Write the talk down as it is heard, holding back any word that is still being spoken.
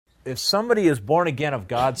if somebody is born again of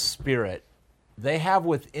God's Spirit, they have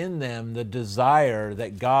within them the desire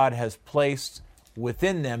that God has placed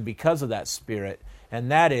within them because of that Spirit,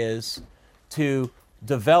 and that is to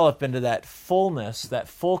develop into that fullness, that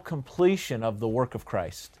full completion of the work of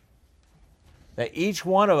Christ. That each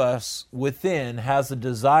one of us within has a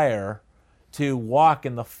desire to walk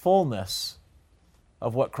in the fullness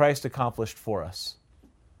of what Christ accomplished for us.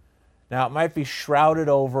 Now, it might be shrouded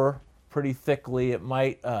over pretty thickly. It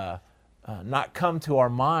might not come to our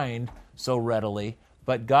mind so readily,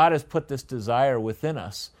 but God has put this desire within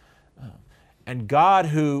us. And God,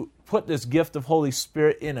 who put this gift of Holy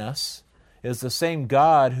Spirit in us, is the same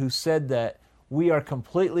God who said that we are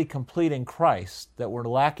completely complete in Christ, that we're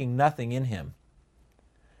lacking nothing in Him.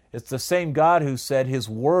 It's the same God who said His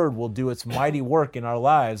Word will do its mighty work in our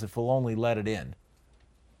lives if we'll only let it in.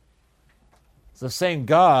 It's the same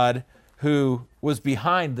God who was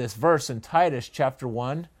behind this verse in Titus chapter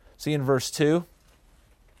 1. See in verse 2?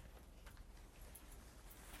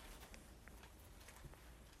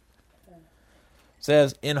 It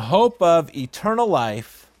says, "In hope of eternal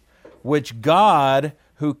life, which God,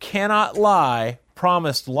 who cannot lie,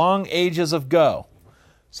 promised long ages ago."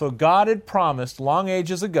 So God had promised long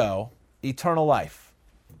ages ago eternal life.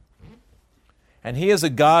 And He is a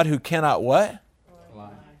God who cannot what?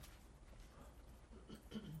 Lie.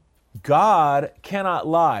 God cannot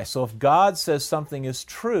lie. So if God says something is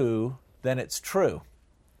true, then it's true.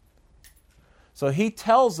 So He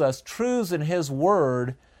tells us truths in His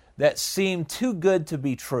Word that seem too good to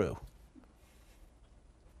be true.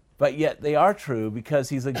 But yet they are true because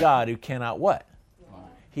He's a God who cannot what? Lie.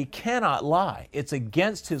 He cannot lie. It's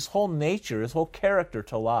against His whole nature, His whole character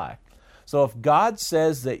to lie. So if God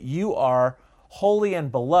says that you are holy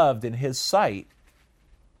and beloved in His sight,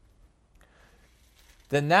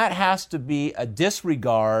 then that has to be a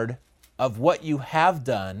disregard of what you have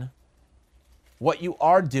done, what you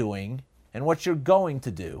are doing, and what you're going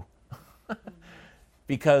to do.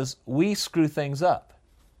 Because we screw things up.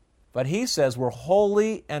 But He says we're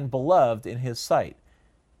holy and beloved in His sight.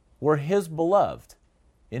 We're His beloved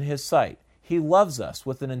in His sight. He loves us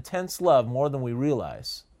with an intense love more than we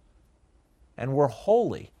realize. And we're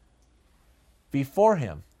holy before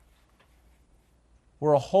Him.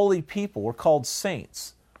 We're a holy people. We're called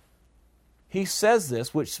saints. He says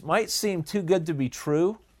this, which might seem too good to be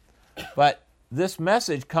true, but this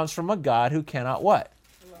message comes from a God who cannot what?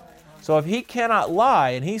 Lie. So if He cannot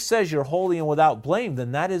lie and He says you're holy and without blame,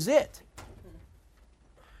 then that is it.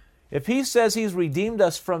 If He says He's redeemed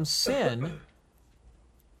us from sin,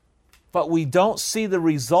 but we don't see the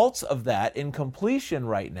results of that in completion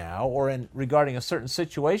right now or in regarding a certain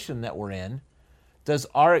situation that we're in, does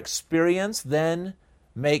our experience then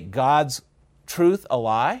make God's truth a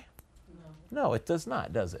lie? No, it does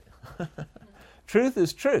not, does it? Truth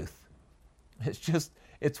is truth.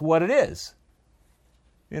 It's what it is.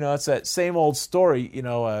 It's that same old story.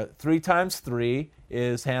 3 times 3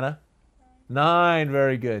 is, Hannah? 9,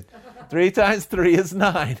 very good. 3 times 3 is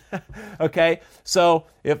 9. Okay, so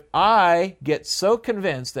if I get so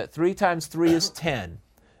convinced that 3 times 3 is 10,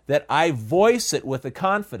 that I voice it with a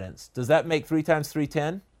confidence, does that make 3 times 3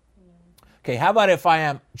 10? Okay, how about if I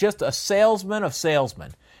am just a salesman of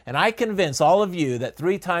salesmen, and I convince all of you that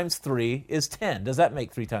 3 times 3 is 10. Does that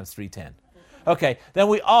make 3 times 3 10? Okay, then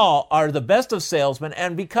we all are the best of salesmen,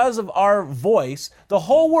 and because of our voice, the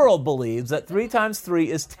whole world believes that 3 times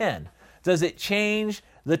 3 is 10. Does it change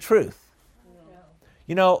the truth?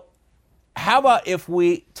 No. How about if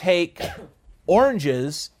we take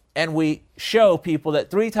oranges and we show people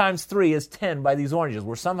that 3 times 3 is 10 by these oranges?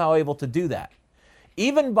 We're somehow able to do that.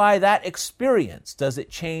 Even by that experience, does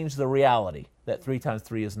it change the reality that 3 times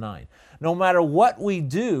 3 is 9? No matter what we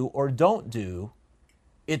do or don't do,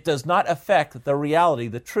 it does not affect the reality,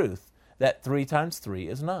 the truth, that 3 times 3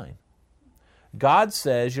 is 9. God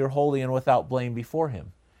says you're holy and without blame before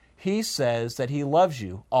Him. He says that He loves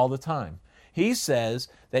you all the time. He says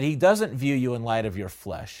that He doesn't view you in light of your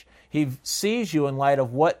flesh. He sees you in light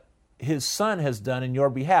of what His Son has done in your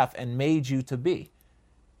behalf and made you to be.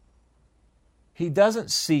 He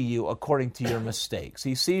doesn't see you according to your mistakes.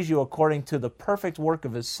 He sees you according to the perfect work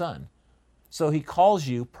of His Son. So He calls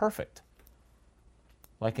you perfect.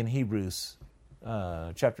 Like in Hebrews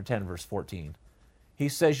chapter 10, verse 14. He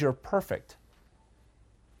says you're perfect.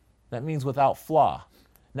 That means without flaw.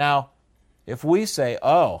 Now, if we say,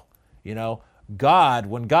 God,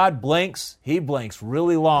 when God blinks, He blinks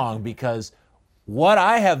really long because what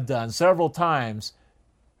I have done several times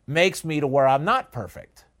makes me to where I'm not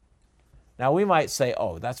perfect. Now, we might say,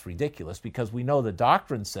 that's ridiculous because we know the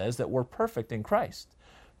doctrine says that we're perfect in Christ.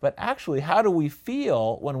 But actually, how do we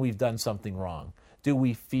feel when we've done something wrong? Do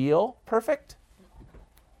we feel perfect?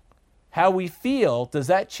 How we feel, does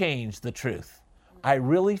that change the truth? I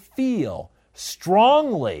really feel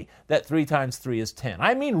strongly that 3 times 3 is 10.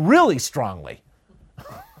 I mean really strongly.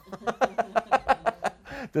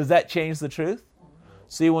 Does that change the truth?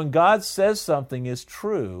 See, when God says something is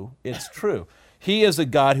true, it's true. He is a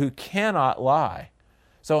God who cannot lie.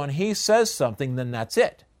 So when He says something, then that's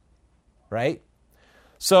it. Right?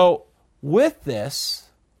 So with this,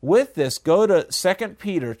 go to 2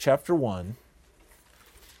 Peter chapter 1.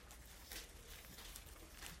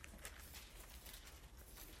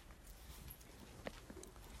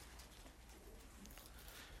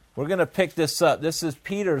 We're going to pick this up. This is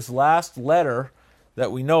Peter's last letter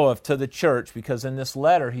that we know of to the church, because in this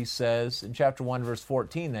letter he says in chapter 1 verse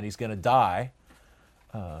 14 that he's going to die.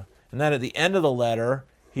 And then at the end of the letter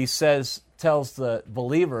he tells the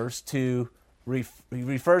believers he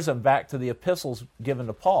refers them back to the epistles given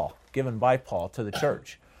by Paul to the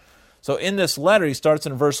church. So in this letter he starts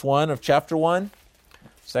in verse 1 of chapter 1,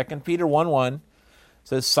 2 Peter 1:1.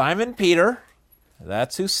 Says, Simon Peter,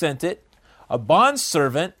 that's who sent it, a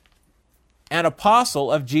bondservant and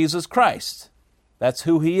apostle of Jesus Christ. That's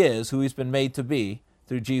who he is, who he's been made to be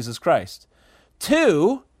through Jesus Christ.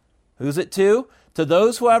 To, who's it to? To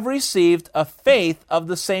those who have received a faith of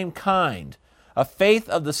the same kind. A faith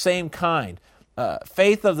of the same kind.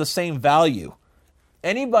 Faith of the same value.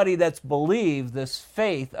 Anybody that's believed this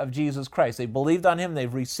faith of Jesus Christ, they believed on Him,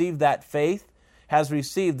 they've received that faith, has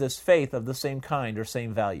received this faith of the same kind or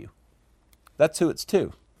same value. That's who it's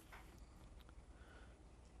to.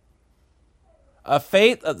 A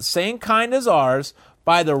faith of the same kind as ours,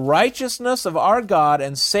 by the righteousness of our God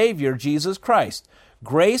and Savior, Jesus Christ.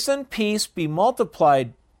 Grace and peace be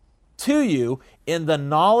multiplied to you in the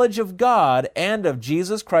knowledge of God and of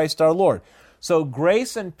Jesus Christ our Lord. So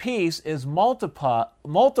grace and peace is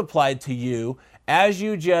multiplied to you as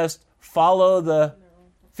you just follow the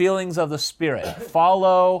feelings of the Spirit.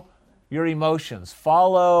 Follow your emotions.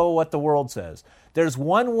 Follow what the world says. There's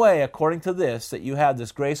one way, according to this, that you have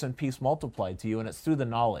this grace and peace multiplied to you, and it's through the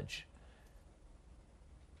knowledge.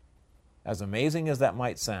 As amazing as that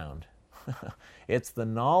might sound, it's the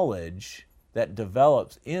knowledge that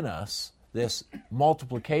develops in us this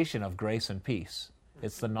multiplication of grace and peace.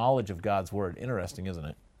 It's the knowledge of God's Word. Interesting, isn't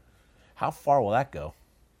it? How far will that go?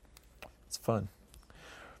 It's fun.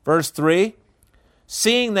 Verse 3,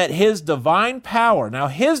 seeing that His divine power, now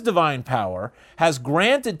His divine power, has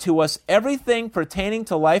granted to us everything pertaining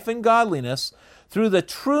to life and godliness through the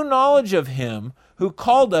true knowledge of Him who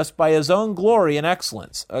called us by His own glory and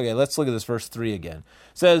excellence. Okay, let's look at this verse 3 again.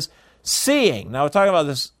 It says, seeing, now we're talking about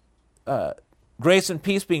this grace and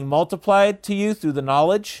peace being multiplied to you through the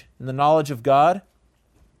knowledge and the knowledge of God.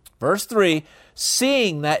 Verse 3,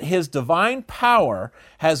 seeing that His divine power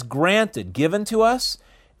has granted, given to us,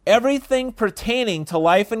 everything pertaining to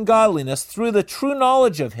life and godliness through the true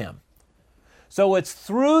knowledge of Him. So it's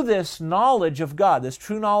through this knowledge of God, this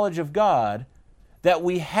true knowledge of God, that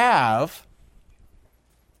we have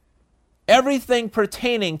everything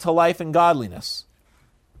pertaining to life and godliness.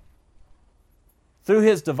 Through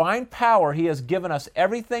His divine power, He has given us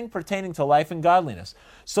everything pertaining to life and godliness.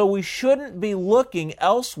 So we shouldn't be looking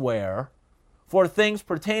elsewhere for things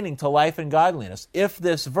pertaining to life and godliness if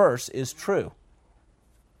this verse is true.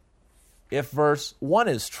 If verse 1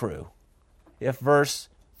 is true, if verse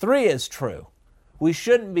 3 is true, we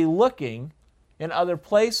shouldn't be looking in other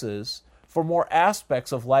places for more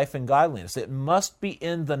aspects of life and godliness. It must be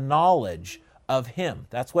in the knowledge of Him.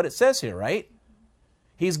 That's what it says here, right?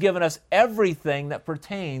 He's given us everything that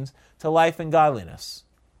pertains to life and godliness.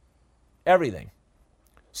 Everything.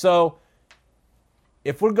 So,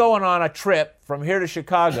 if we're going on a trip from here to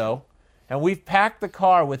Chicago, and we've packed the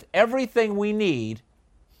car with everything we need,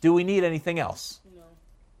 do we need anything else? No.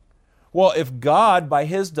 Well, if God, by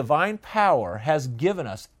His divine power, has given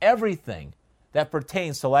us everything that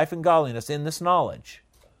pertains to life and godliness in this knowledge,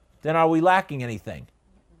 then are we lacking anything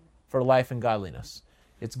for life and godliness?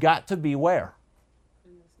 It's got to be where?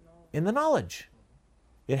 In the knowledge.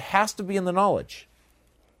 It has to be in the knowledge.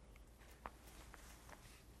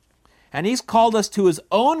 And He's called us to His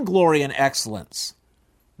own glory and excellence.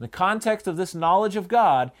 In the context of this knowledge of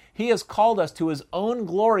God, He has called us to His own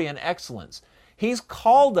glory and excellence. He's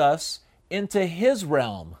called us into His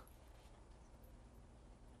realm.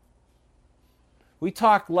 We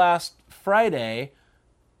talked last Friday,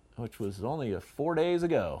 which was only 4 days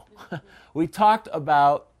ago. We talked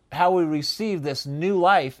about how we receive this new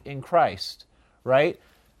life in Christ, right?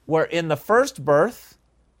 Where in the first birth,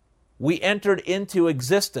 we entered into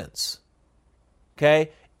existence.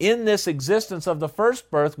 Okay? In this existence of the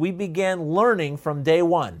first birth, we began learning from day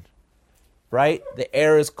one. right? The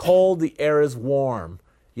air is cold, the air is warm.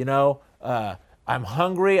 I'm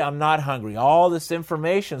hungry, I'm not hungry. All this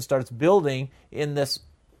information starts building in this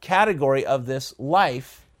category of this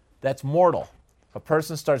life that's mortal. A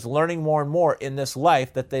person starts learning more and more in this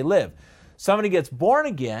life that they live. Somebody gets born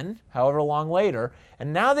again, however long later,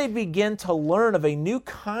 and now they begin to learn of a new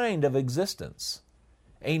kind of existence,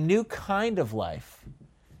 a new kind of life,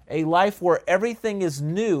 a life where everything is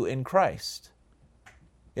new in Christ.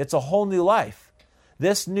 It's a whole new life.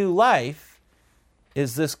 This new life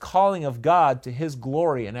is this calling of God to His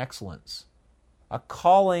glory and excellence, a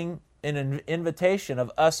calling and an invitation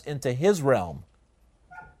of us into His realm.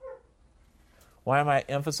 Why am I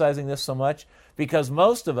emphasizing this so much? Because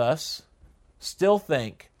most of us still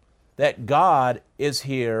think that God is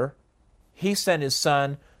here. He sent His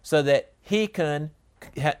Son so that He can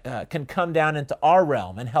come down into our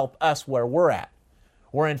realm and help us where we're at.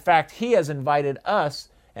 Where in fact He has invited us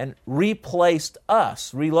and replaced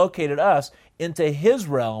us, relocated us into His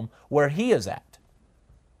realm where He is at,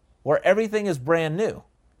 where everything is brand new.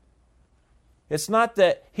 It's not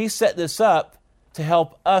that He set this up to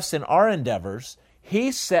help us in our endeavors.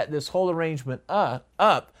 He set this whole arrangement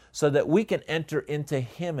up so that we can enter into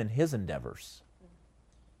Him and His endeavors.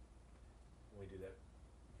 Can we do that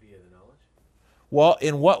via the knowledge? Well,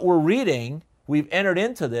 in what we're reading, we've entered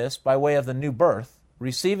into this by way of the new birth,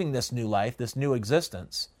 receiving this new life, this new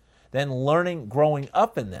existence, then learning, growing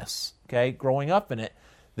up in this, okay, growing up in it.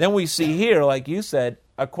 Then we see here, like you said,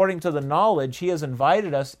 according to the knowledge, He has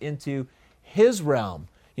invited us into His realm,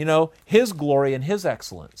 His glory and His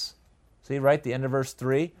excellence. See, right, the end of verse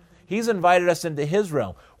 3? He's invited us into His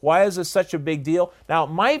realm. Why is this such a big deal? Now, it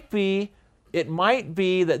might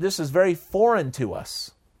be that this is very foreign to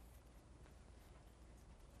us,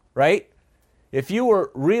 right? If you were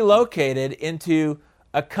relocated into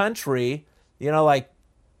a country, like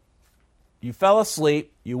you fell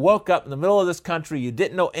asleep, you woke up in the middle of this country, you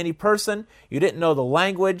didn't know any person, you didn't know the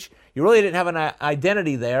language, you really didn't have an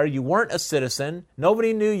identity there, you weren't a citizen,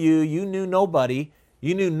 nobody knew you, you knew nobody,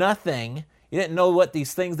 you knew nothing, you didn't know what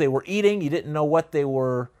these things they were eating, you didn't know what they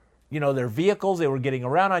were, their vehicles they were getting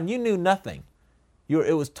around on, you knew nothing.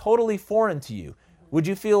 It was totally foreign to you. Would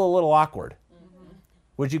you feel a little awkward? Mm-hmm.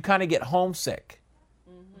 Would you kind of get homesick?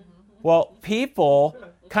 Mm-hmm. Well, people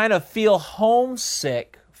kind of feel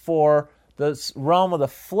homesick for the realm of the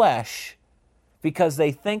flesh because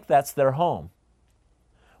they think that's their home.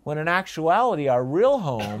 When in actuality, our real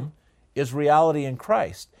home is reality in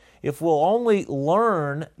Christ. If we'll only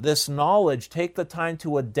learn this knowledge, take the time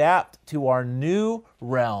to adapt to our new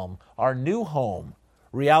realm, our new home,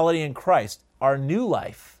 reality in Christ, our new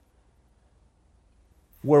life,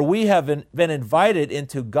 where we have been invited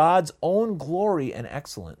into God's own glory and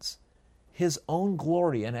excellence, His own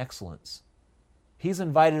glory and excellence. He's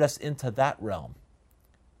invited us into that realm.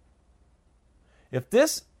 If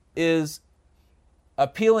this is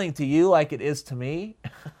appealing to you like it is to me,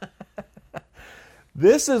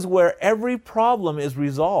 this is where every problem is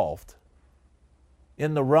resolved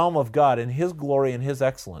in the realm of God, in His glory and His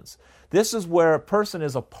excellence. This is where a person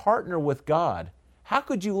is a partner with God. How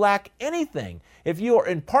could you lack anything if you are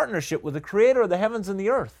in partnership with the Creator of the heavens and the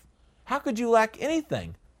earth? How could you lack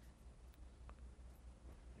anything?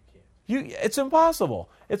 It's impossible.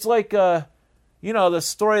 It's like, the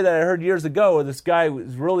story that I heard years ago where this guy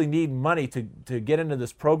was really needing money to get into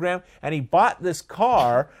this program, and he bought this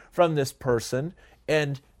car from this person,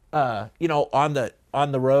 and, on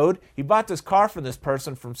the road, he bought this car from this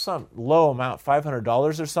person from some low amount,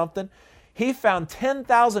 $500 or something. He found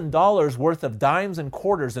 $10,000 worth of dimes and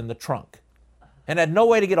quarters in the trunk and had no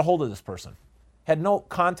way to get a hold of this person. Had no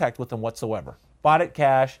contact with them whatsoever. Bought it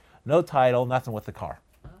cash, no title, nothing with the car.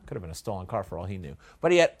 Could have been a stolen car for all he knew.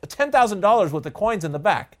 But he had $10,000 worth of coins in the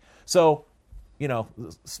back. So,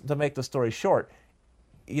 to make the story short,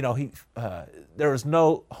 there was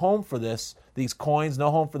no home for these coins,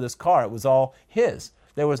 no home for this car. It was all his.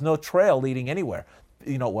 There was no trail leading anywhere.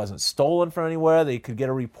 It wasn't stolen from anywhere. They could get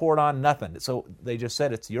a report on, nothing. So they just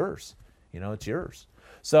said, it's yours. It's yours.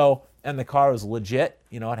 So, and the car was legit.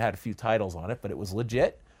 It had a few titles on it, but it was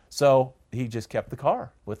legit. So he just kept the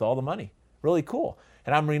car with all the money. Really cool.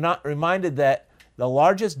 And I'm reminded that the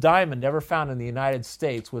largest diamond ever found in the United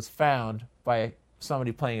States was found by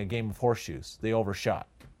somebody playing a game of horseshoes. They overshot.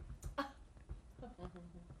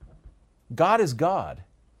 God is God.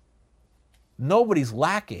 Nobody's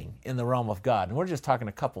lacking in the realm of God. And we're just talking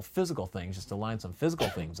a couple physical things just to line some physical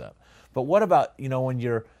things up. But what about, when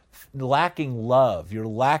you're lacking love, you're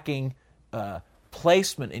lacking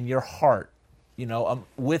placement in your heart,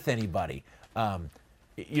 with anybody.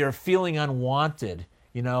 You're feeling unwanted.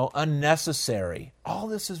 unnecessary. All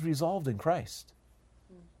this is resolved in Christ.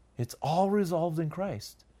 It's all resolved in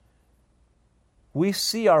Christ. We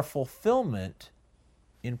see our fulfillment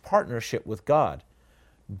in partnership with God.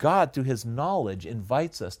 God, through His knowledge,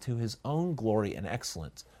 invites us to His own glory and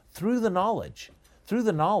excellence through the knowledge. Through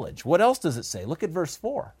the knowledge. What else does it say? Look at verse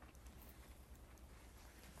 4.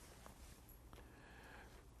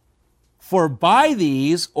 For by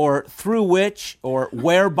these, or through which, or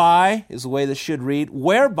whereby, is the way this should read,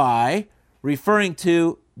 whereby, referring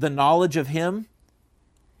to the knowledge of Him,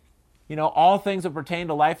 all things that pertain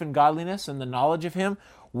to life and godliness and the knowledge of Him,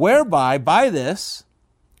 whereby, by this,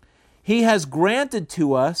 He has granted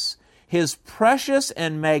to us His precious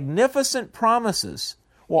and magnificent promises.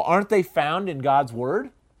 Well, aren't they found in God's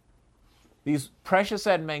Word? These precious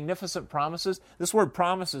and magnificent promises. This word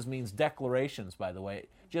promises means declarations, by the way. It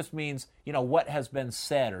just means, what has been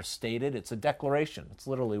said or stated. It's a declaration. It's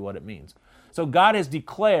literally what it means. So God has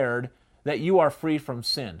declared that you are free from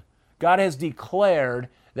sin. God has declared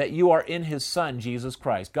that you are in His Son, Jesus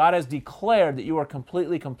Christ. God has declared that you are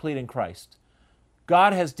completely complete in Christ.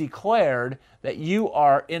 God has declared that you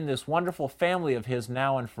are in this wonderful family of His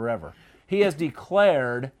now and forever. He has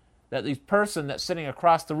declared that the person that's sitting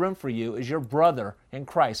across the room for you is your brother in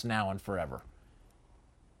Christ now and forever.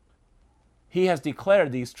 He has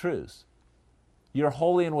declared these truths. You're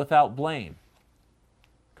holy and without blame,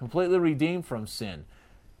 completely redeemed from sin.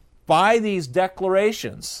 By these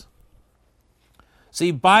declarations,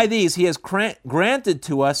 see, by these He has granted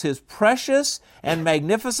to us His precious and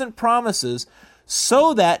magnificent promises,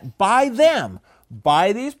 so that by them,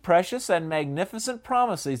 by these precious and magnificent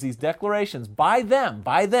promises, these declarations, by them,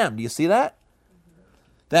 do you see that?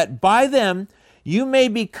 That by them you may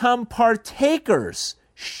become partakers,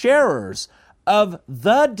 sharers of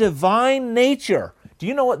the divine nature. Do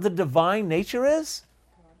you know what the divine nature is?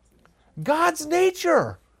 God's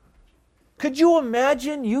nature. Could you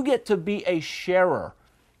imagine you get to be a sharer,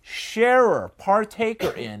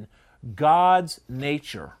 partaker in God's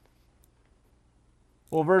nature?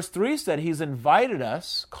 Well, verse 3 said He's invited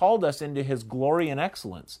us, called us into His glory and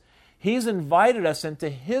excellence. He's invited us into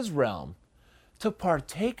His realm to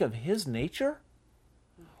partake of His nature.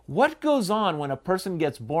 What goes on when a person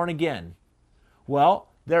gets born again? Well,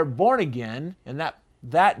 they're born again, and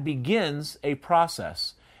that begins a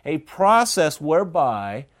process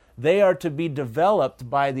whereby they are to be developed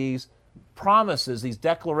by these promises, these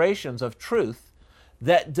declarations of truth,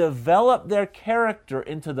 that develop their character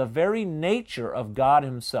into the very nature of God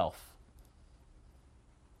Himself.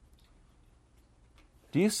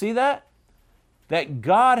 Do you see that? That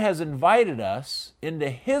God has invited us into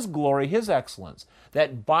His glory, His excellence,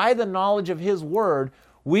 that by the knowledge of His Word,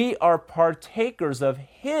 we are partakers of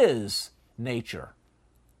His nature.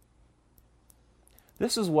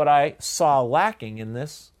 This is what I saw lacking in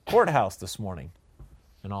this courthouse this morning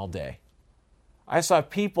and all day. I saw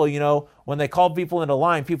people, when they called people into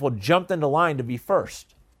line, people jumped into line to be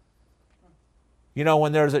first.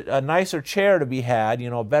 When there's a nicer chair to be had,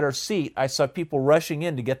 a better seat, I saw people rushing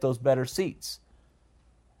in to get those better seats.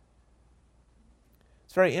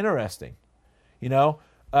 It's very interesting. When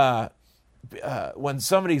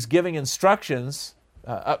somebody's giving instructions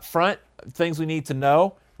up front, things we need to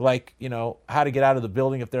know, like, how to get out of the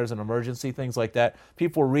building if there's an emergency, things like that.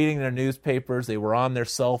 People were reading their newspapers. They were on their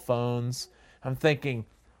cell phones. I'm thinking,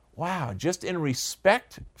 wow, just in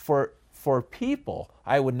respect for people,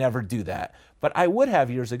 I would never do that. But I would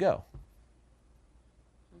have years ago.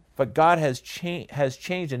 But God has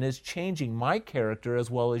changed and is changing my character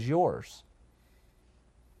as well as yours.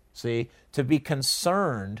 See, to be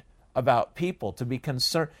concerned about people, to be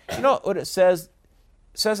concerned. You know what it says?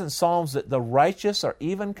 It says in Psalms that the righteous are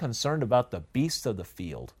even concerned about the beasts of the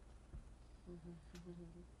field.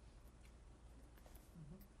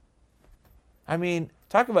 I mean,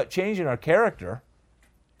 talk about changing our character.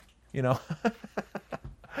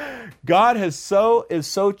 God is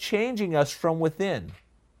so changing us from within.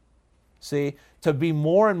 See, to be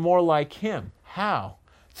more and more like Him. How?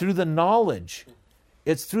 Through the knowledge.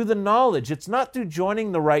 It's through the knowledge. It's not through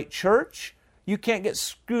joining the right church. You can't get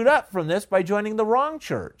screwed up from this by joining the wrong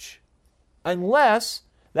church. Unless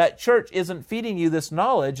that church isn't feeding you this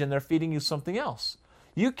knowledge and they're feeding you something else.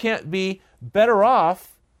 You can't be better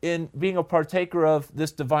off in being a partaker of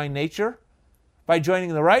this divine nature by joining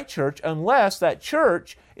the right church unless that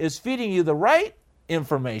church is feeding you the right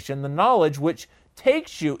information, the knowledge which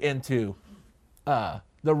takes you into the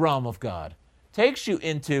realm of God, takes you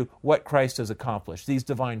into what Christ has accomplished, these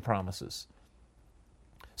divine promises.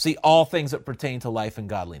 See, all things that pertain to life and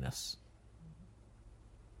godliness.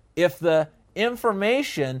 If the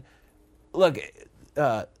information, look,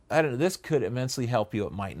 I don't know, this could immensely help you,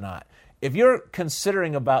 it might not. If you're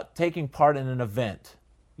considering about taking part in an event,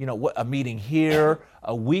 a meeting here,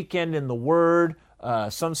 a weekend in the Word,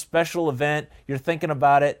 some special event, you're thinking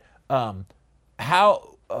about it,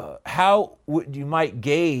 how you might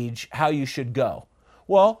gauge how you should go?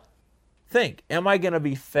 Well, think, am I going to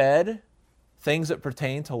be fed things that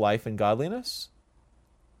pertain to life and godliness?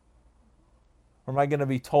 Or am I going to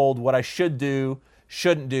be told what I should do,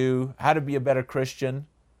 shouldn't do, how to be a better Christian?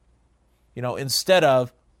 Instead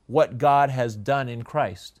of what God has done in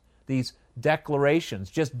Christ. These declarations,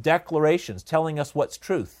 just declarations, telling us what's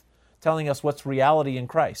truth, telling us what's reality in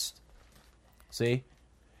Christ. See?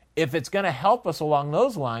 If it's going to help us along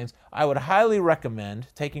those lines, I would highly recommend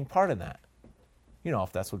taking part in that.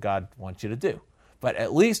 If that's what God wants you to do. But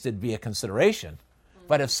at least it'd be a consideration.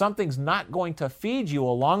 But if something's not going to feed you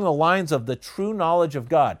along the lines of the true knowledge of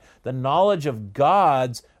God, the knowledge of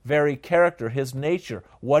God's very character, His nature,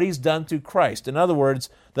 what He's done through Christ, in other words,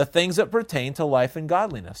 the things that pertain to life and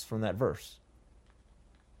godliness from that verse.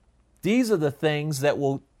 These are the things that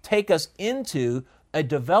will take us into a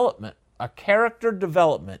development, a character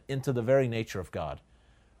development into the very nature of God.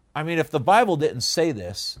 I mean, if the Bible didn't say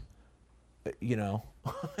this, if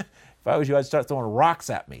I was you, I'd start throwing rocks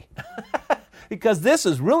at me. Because this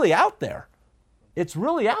is really out there. It's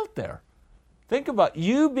really out there. Think about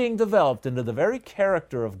you being developed into the very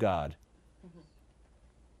character of God.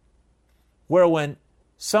 Where when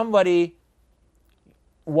somebody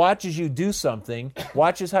watches you do something,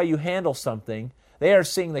 watches how you handle something, they are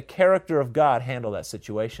seeing the character of God handle that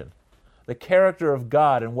situation. The character of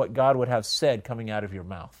God and what God would have said coming out of your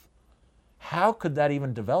mouth. How could that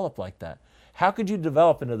even develop like that? How could you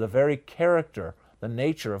develop into the very character, the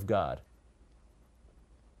nature of God?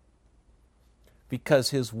 Because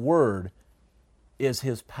His Word is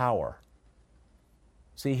His power.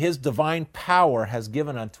 See, His divine power has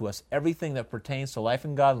given unto us everything that pertains to life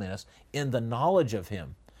and godliness in the knowledge of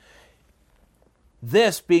Him.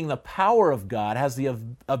 This, being the power of God, has the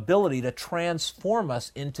ability to transform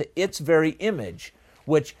us into its very image,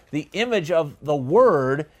 which the image of the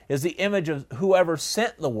Word is the image of whoever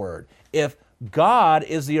sent the Word. If God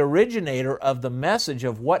is the originator of the message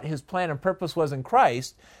of what His plan and purpose was in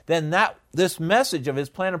Christ, then this message of His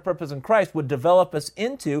plan and purpose in Christ would develop us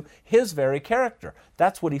into His very character.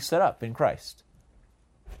 That's what He set up in Christ.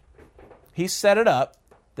 He set it up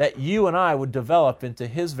that you and I would develop into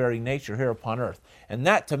His very nature here upon earth. And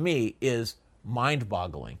that to me is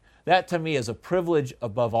mind-boggling. That to me is a privilege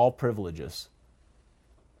above all privileges.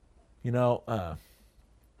 It's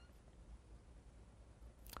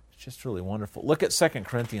just really wonderful. Look at 2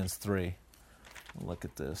 Corinthians 3. Look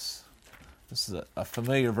at this. This is a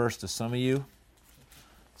familiar verse to some of you.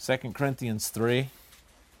 2 Corinthians 3.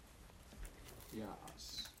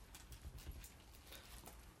 Yes.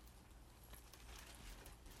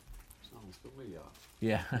 Sounds familiar.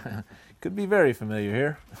 Yeah, could be very familiar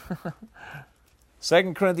here.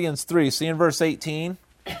 2 Corinthians 3, see in verse 18.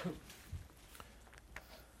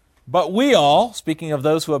 But we all, speaking of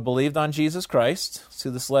those who have believed on Jesus Christ, that's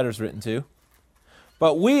who this letter is written to,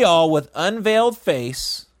 but we all with unveiled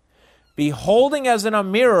face, beholding as in a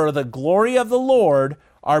mirror the glory of the Lord,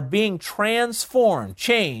 are being transformed,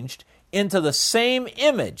 changed into the same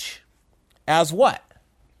image as what?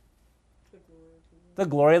 The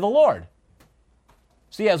glory of the Lord.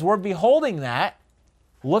 See, as we're beholding that,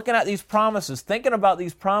 looking at these promises, thinking about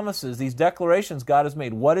these promises, these declarations God has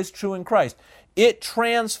made, what is true in Christ, it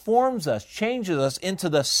transforms us, changes us into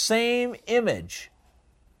the same image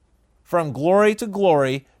from glory to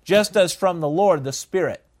glory, just as from the Lord, the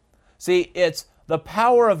Spirit. See, it's the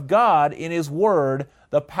power of God in His Word,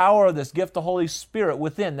 the power of this gift of the Holy Spirit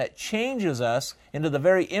within that changes us into the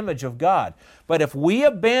very image of God. But if we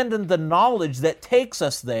abandon the knowledge that takes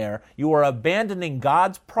us there, you are abandoning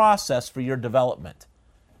God's process for your development.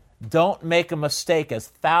 Don't make a mistake, as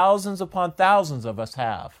thousands upon thousands of us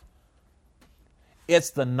have.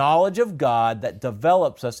 It's the knowledge of God that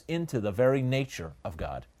develops us into the very nature of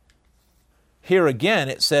God. Here again,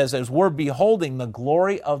 it says, as we're beholding the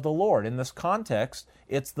glory of the Lord. In this context,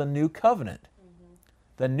 it's the new covenant.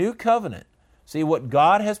 The new covenant. See what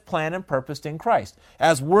God has planned and purposed in Christ.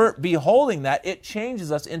 As we're beholding that, it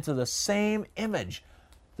changes us into the same image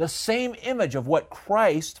of what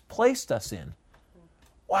Christ placed us in.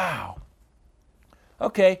 Wow.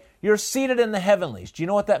 Okay, you're seated in the heavenlies. Do you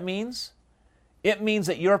know what that means? It means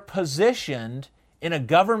that you're positioned in a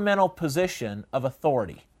governmental position of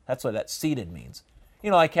authority. That's what that seated means.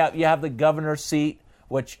 Like you have the governor's seat,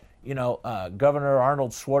 which, Governor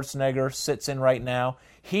Arnold Schwarzenegger sits in right now.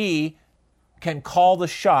 He can call the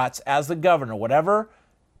shots as the governor. Whatever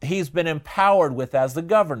he's been empowered with as the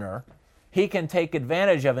governor, he can take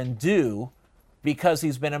advantage of and do because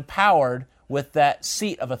he's been empowered with that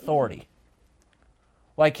seat of authority.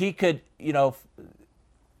 Like he could,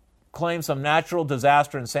 claim some natural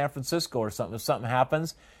disaster in San Francisco or something, if something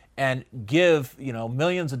happens, and give,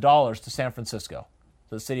 millions of dollars to San Francisco,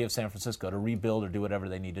 to the city of San Francisco, to rebuild or do whatever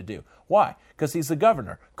they need to do. Why? Because he's the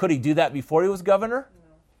governor. Could he do that before he was governor?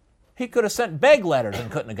 No. He could have sent beg letters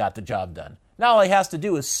and couldn't have got the job done. Now all he has to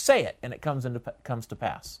do is say it, and it comes to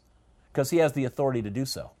pass, because he has the authority to do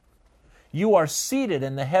so. You are seated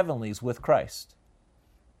in the heavenlies with Christ.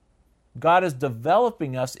 God is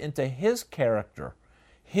developing us into His character,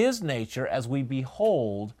 His nature, as we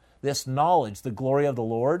behold this knowledge, the glory of the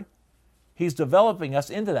Lord. He's developing us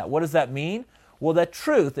into that. What does that mean? Well, that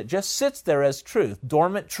truth that just sits there as truth,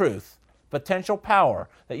 dormant truth, potential power,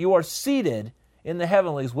 that you are seated in the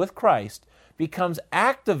heavenlies with Christ, becomes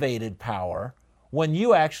activated power when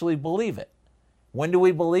you actually believe it. When do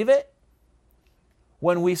we believe it?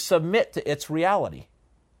 When we submit to its reality.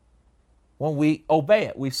 When we obey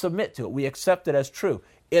it, we submit to it, we accept it as true.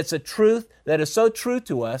 It's a truth that is so true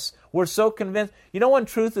to us, we're so convinced. You know when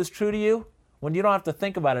truth is true to you? When you don't have to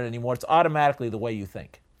think about it anymore, it's automatically the way you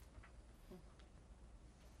think.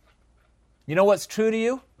 You know what's true to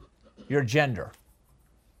you? Your gender.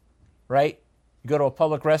 Right? You go to a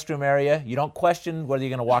public restroom area, you don't question whether you're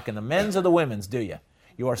going to walk in the men's or the women's, do you?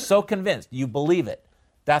 You are so convinced, you believe it.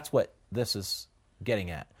 That's what this is getting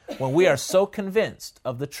at. When we are so convinced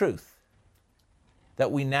of the truth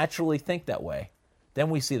that we naturally think that way, then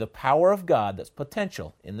we see the power of God that's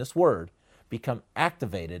potential in this word become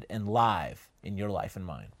activated and live in your life and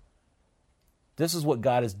mine. This is what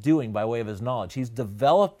God is doing by way of His knowledge. He's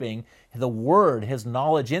developing the word, His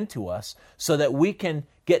knowledge into us so that we can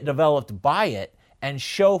get developed by it and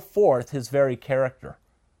show forth His very character.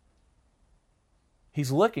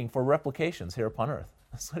 He's looking for replications here upon earth.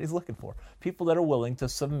 That's what He's looking for. People that are willing to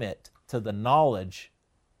submit to the knowledge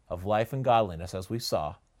of life and godliness, as we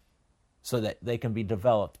saw, so that they can be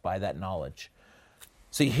developed by that knowledge.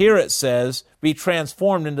 See, here it says, be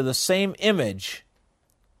transformed into the same image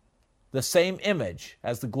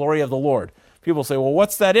as the glory of the Lord. People say, well,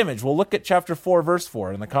 what's that image? Well, look at chapter 4, verse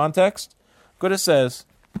 4. In the context, look what it says.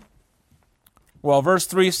 Well, verse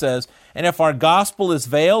 3 says, and if our gospel is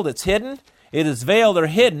veiled, it's hidden. It is veiled or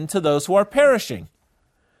hidden to those who are perishing,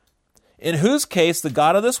 in whose case the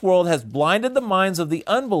God of this world has blinded the minds of the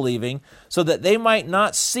unbelieving so that they might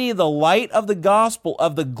not see the light of the gospel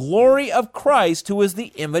of the glory of Christ, who is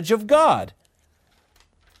the image of God.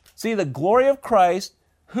 See, the glory of Christ,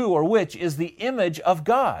 who or which is the image of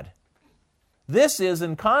God. This is,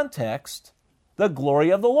 in context, the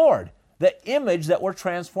glory of the Lord, the image that we're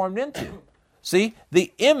transformed into. See,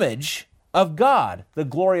 the image of God, the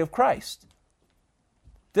glory of Christ.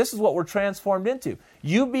 This is what we're transformed into.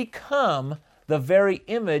 You become the very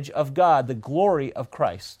image of God, the glory of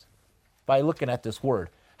Christ, by looking at this word.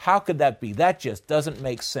 How could that be? That just doesn't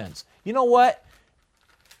make sense. You know what?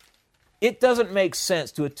 It doesn't make sense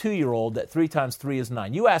to a 2-year-old that 3 times 3 is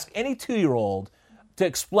 9. You ask any 2-year-old to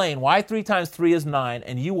explain why 3 times 3 is 9,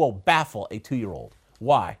 and you will baffle a 2-year-old.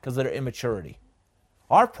 Why? Because of their immaturity.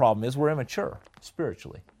 Our problem is we're immature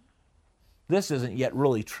spiritually. This isn't yet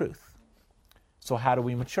really truth. So how do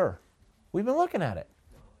we mature? We've been looking at it.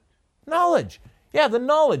 Knowledge. Yeah, the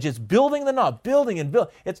knowledge. It's building the knowledge. Building and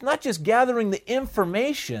building. It's not just gathering the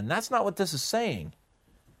information. That's not what this is saying.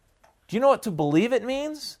 Do you know what to believe it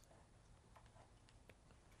means?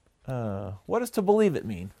 What does to believe it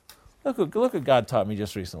mean? Look what God taught me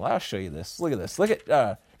just recently. I'll show you this. Look at this. Look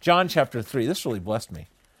at John chapter 3. This really blessed me.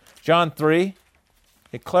 John 3,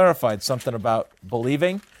 it clarified something about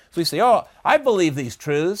believing. So you say, oh, I believe these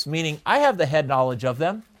truths, meaning I have the head knowledge of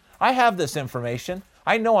them. I have this information.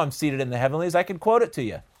 I know I'm seated in the heavenlies. I can quote it to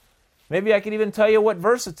you. Maybe I can even tell you what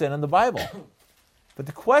verse it's in the Bible. But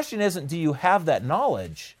the question isn't, do you have that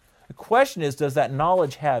knowledge? The question is, does that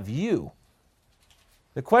knowledge have you?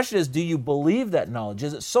 The question is, do you believe that knowledge?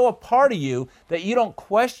 Is it so a part of you that you don't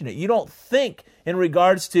question it? You don't think in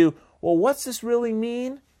regards to, well, what's this really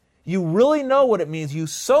mean? You really know what it means. You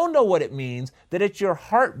so know what it means that it's your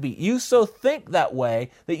heartbeat. You so think that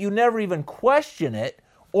way that you never even question it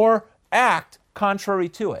or act contrary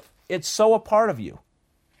to it. It's so a part of you.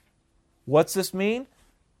 What's this mean?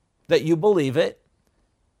 That you believe it.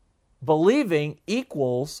 Believing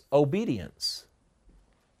equals obedience.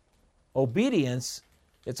 Obedience,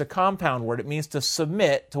 it's a compound word. It means to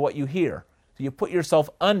submit to what you hear. So you put yourself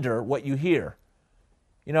under what you hear.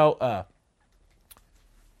 You know,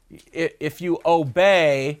 if you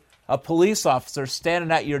obey a police officer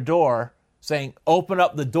standing at your door saying, open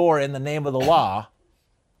up the door in the name of the law,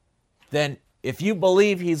 then if you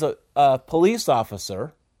believe he's a police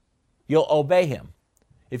officer, you'll obey him.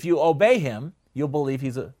 If you obey him, you'll believe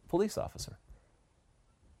he's a police officer.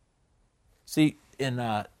 See,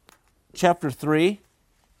 in chapter 3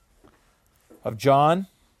 of John,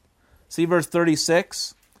 see verse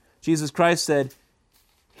 36, Jesus Christ said,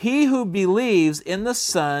 "He who believes in the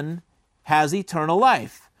Son has eternal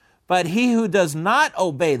life, but he who does not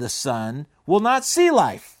obey the Son will not see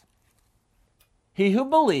life." He who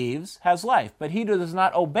believes has life, but he who does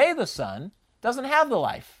not obey the Son doesn't have the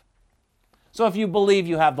life. So if you believe,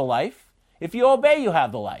 you have the life. If you obey, you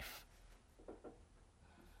have the life.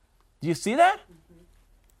 Do you see that?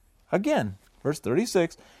 Again, verse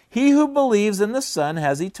 36, "He who believes in the Son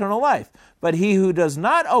has eternal life, but he who does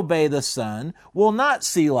not obey the Son will not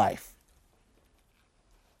see life."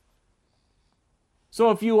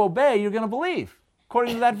 So if you obey, you're going to believe,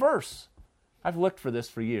 according to that verse. I've looked for this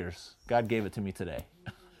for years. God gave it to me today.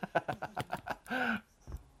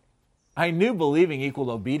 I knew believing equaled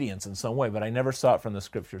obedience in some way, but I never saw it from the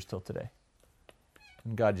Scriptures till today.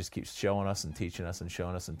 And God just keeps showing us and teaching us and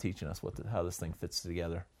showing us and teaching us how this thing fits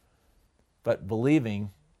together. But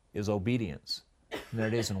believing is obedience. And there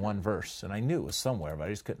it is in one verse. And I knew it was somewhere, but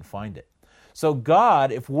I just couldn't find it. So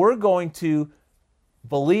God, if we're going to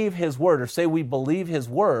believe His Word, or say we believe His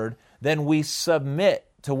Word, then we submit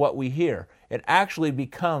to what we hear. It actually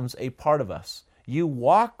becomes a part of us. You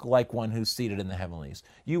walk like one who's seated in the heavenlies.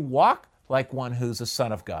 You walk like one who's a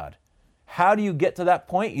son of God. How do you get to that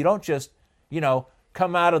point? You don't just,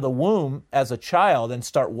 come out of the womb as a child and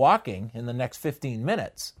start walking in the next 15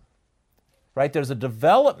 minutes. Right? There's a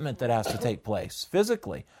development that has to take place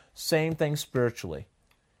physically. Same thing spiritually.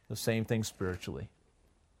 The same thing spiritually.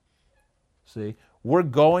 See? We're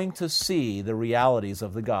going to see the realities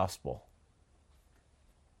of the gospel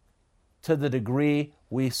to the degree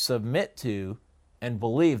we submit to and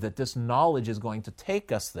believe that this knowledge is going to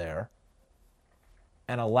take us there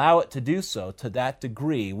and allow it to do so. To that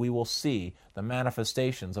degree, we will see the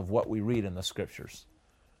manifestations of what we read in the Scriptures.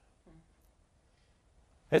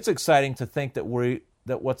 It's exciting to think that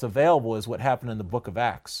what's available is what happened in the book of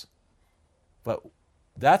Acts. But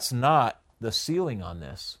that's not the ceiling on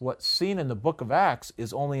this. What's seen in the book of Acts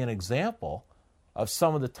is only an example of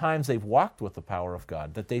some of the times they've walked with the power of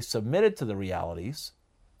God, that they submitted to the realities,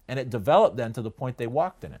 and it developed then to the point they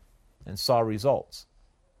walked in it and saw results.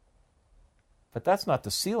 But that's not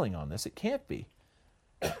the ceiling on this. It can't be.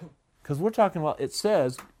 Because we're talking about, it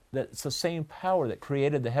says that it's the same power that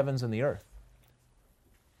created the heavens and the earth.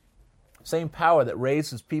 Same power that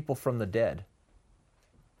raises people from the dead.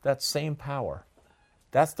 That same power.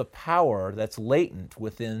 That's the power that's latent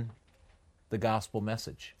within the gospel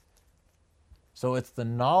message. So it's the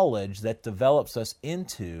knowledge that develops us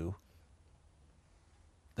into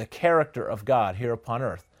the character of God here upon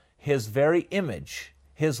earth. His very image,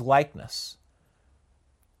 His likeness.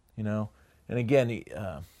 And again,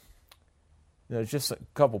 there's just a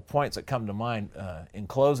couple points that come to mind in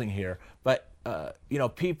closing here. But,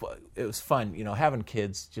 people, it was fun. Having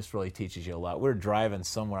kids just really teaches you a lot. We were driving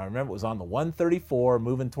somewhere. I remember it was on the 134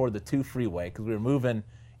 moving toward the 2 freeway because we were moving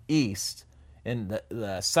east. And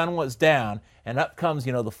the sun was down, and up comes,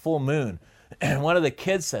 the full moon. And one of the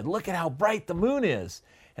kids said, "Look at how bright the moon is."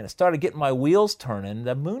 And it started getting my wheels turning.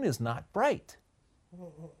 The moon is not bright.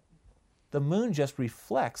 The moon just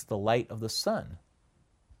reflects the light of the sun.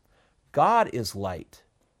 God is light.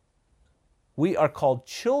 We are called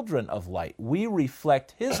children of light. We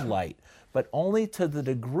reflect His light, but only to the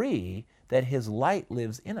degree that His light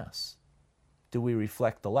lives in us do we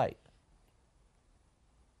reflect the light.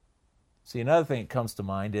 See, another thing that comes to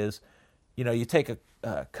mind is, you take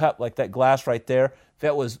a cup like that glass right there. If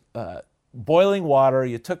it was boiling water,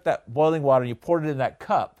 you took that boiling water and you poured it in that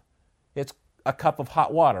cup, it's a cup of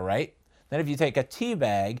hot water, right? Then if you take a tea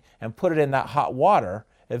bag and put it in that hot water,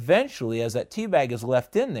 eventually, as that tea bag is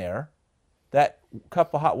left in there, that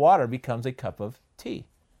cup of hot water becomes a cup of tea.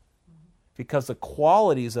 Because the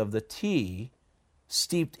qualities of the tea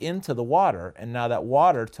steeped into the water, and now that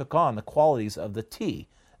water took on the qualities of the tea.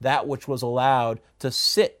 That which was allowed to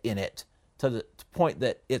sit in it to the point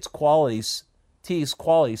that its qualities, tea's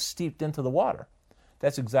qualities, steeped into the water.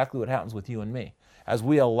 That's exactly what happens with you and me. As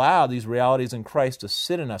we allow these realities in Christ to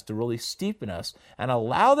sit in us, to really steep in us, and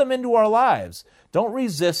allow them into our lives, don't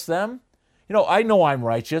resist them. I know I'm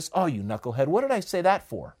righteous. Oh, you knucklehead, what did I say that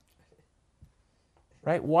for?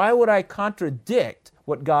 Right? Why would I contradict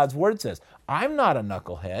what God's Word says? I'm not a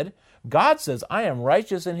knucklehead. God says, I am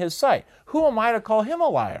righteous in His sight. Who am I to call Him a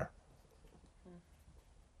liar?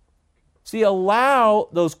 See, allow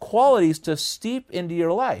those qualities to steep into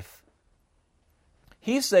your life.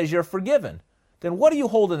 He says you're forgiven. then what are you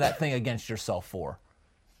holding that thing against yourself for?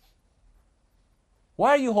 Why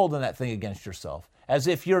are you holding that thing against yourself? As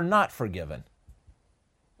if you're not forgiven.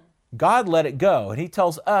 God let it go, and he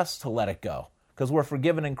tells us to let it go because we're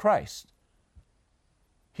forgiven in Christ.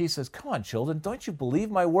 He says, come on, children, don't you believe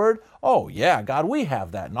my word? Oh, yeah, God, we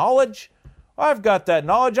have that knowledge. I've got that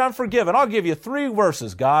knowledge. I'm forgiven. I'll give you 3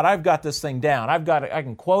 verses, God. I've got this thing down. I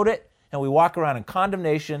can quote it, and we walk around in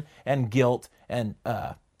condemnation and guilt and,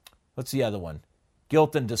 what's the other one?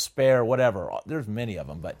 Guilt and despair, whatever. There's many of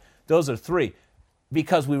them, but those are 3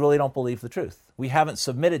 because we really don't believe the truth. We haven't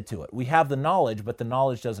submitted to it. We have the knowledge, but the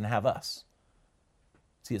knowledge doesn't have us.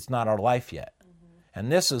 See, it's not our life yet. And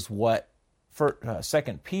this is what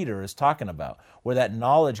 2 Peter is talking about, where that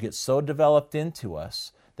knowledge gets so developed into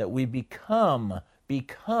us that we become,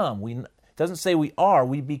 it doesn't say we are,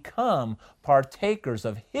 we become partakers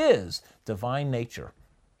of his divine nature,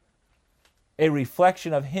 a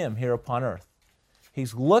reflection of him here upon earth.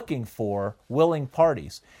 He's looking for willing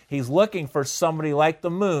parties. He's looking for somebody like the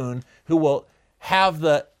moon who will have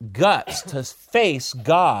the guts to face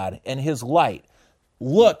God and his light,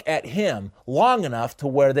 look at him long enough to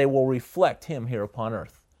where they will reflect him here upon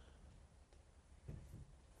earth.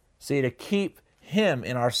 See, to keep him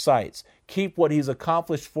in our sights, keep what he's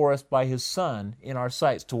accomplished for us by his Son in our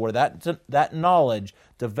sights, to where that knowledge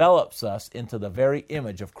develops us into the very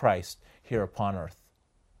image of Christ here upon earth.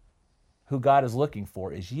 Who God is looking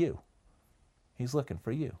for is you. He's looking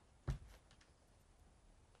for you.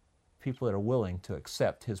 People that are willing to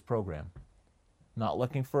accept his program. Not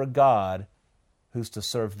looking for a God who's to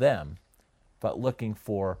serve them, but looking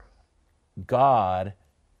for God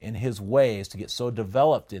in his ways to get so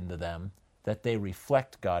developed into them that they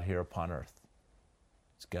reflect God here upon earth.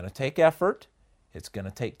 It's going to take effort. It's going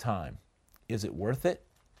to take time. Is it worth it?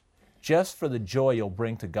 Just for the joy you'll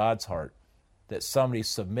bring to God's heart that somebody's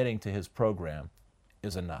submitting to his program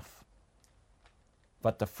is enough.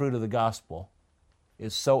 But the fruit of the gospel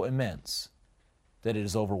is so immense that it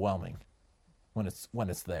is overwhelming when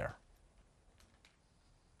it's there,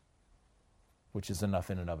 which is enough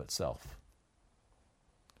in and of itself.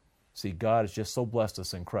 See, God has just so blessed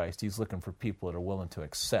us in Christ. He's looking for people that are willing to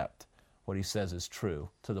accept what he says is true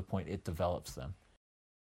to the point it develops them.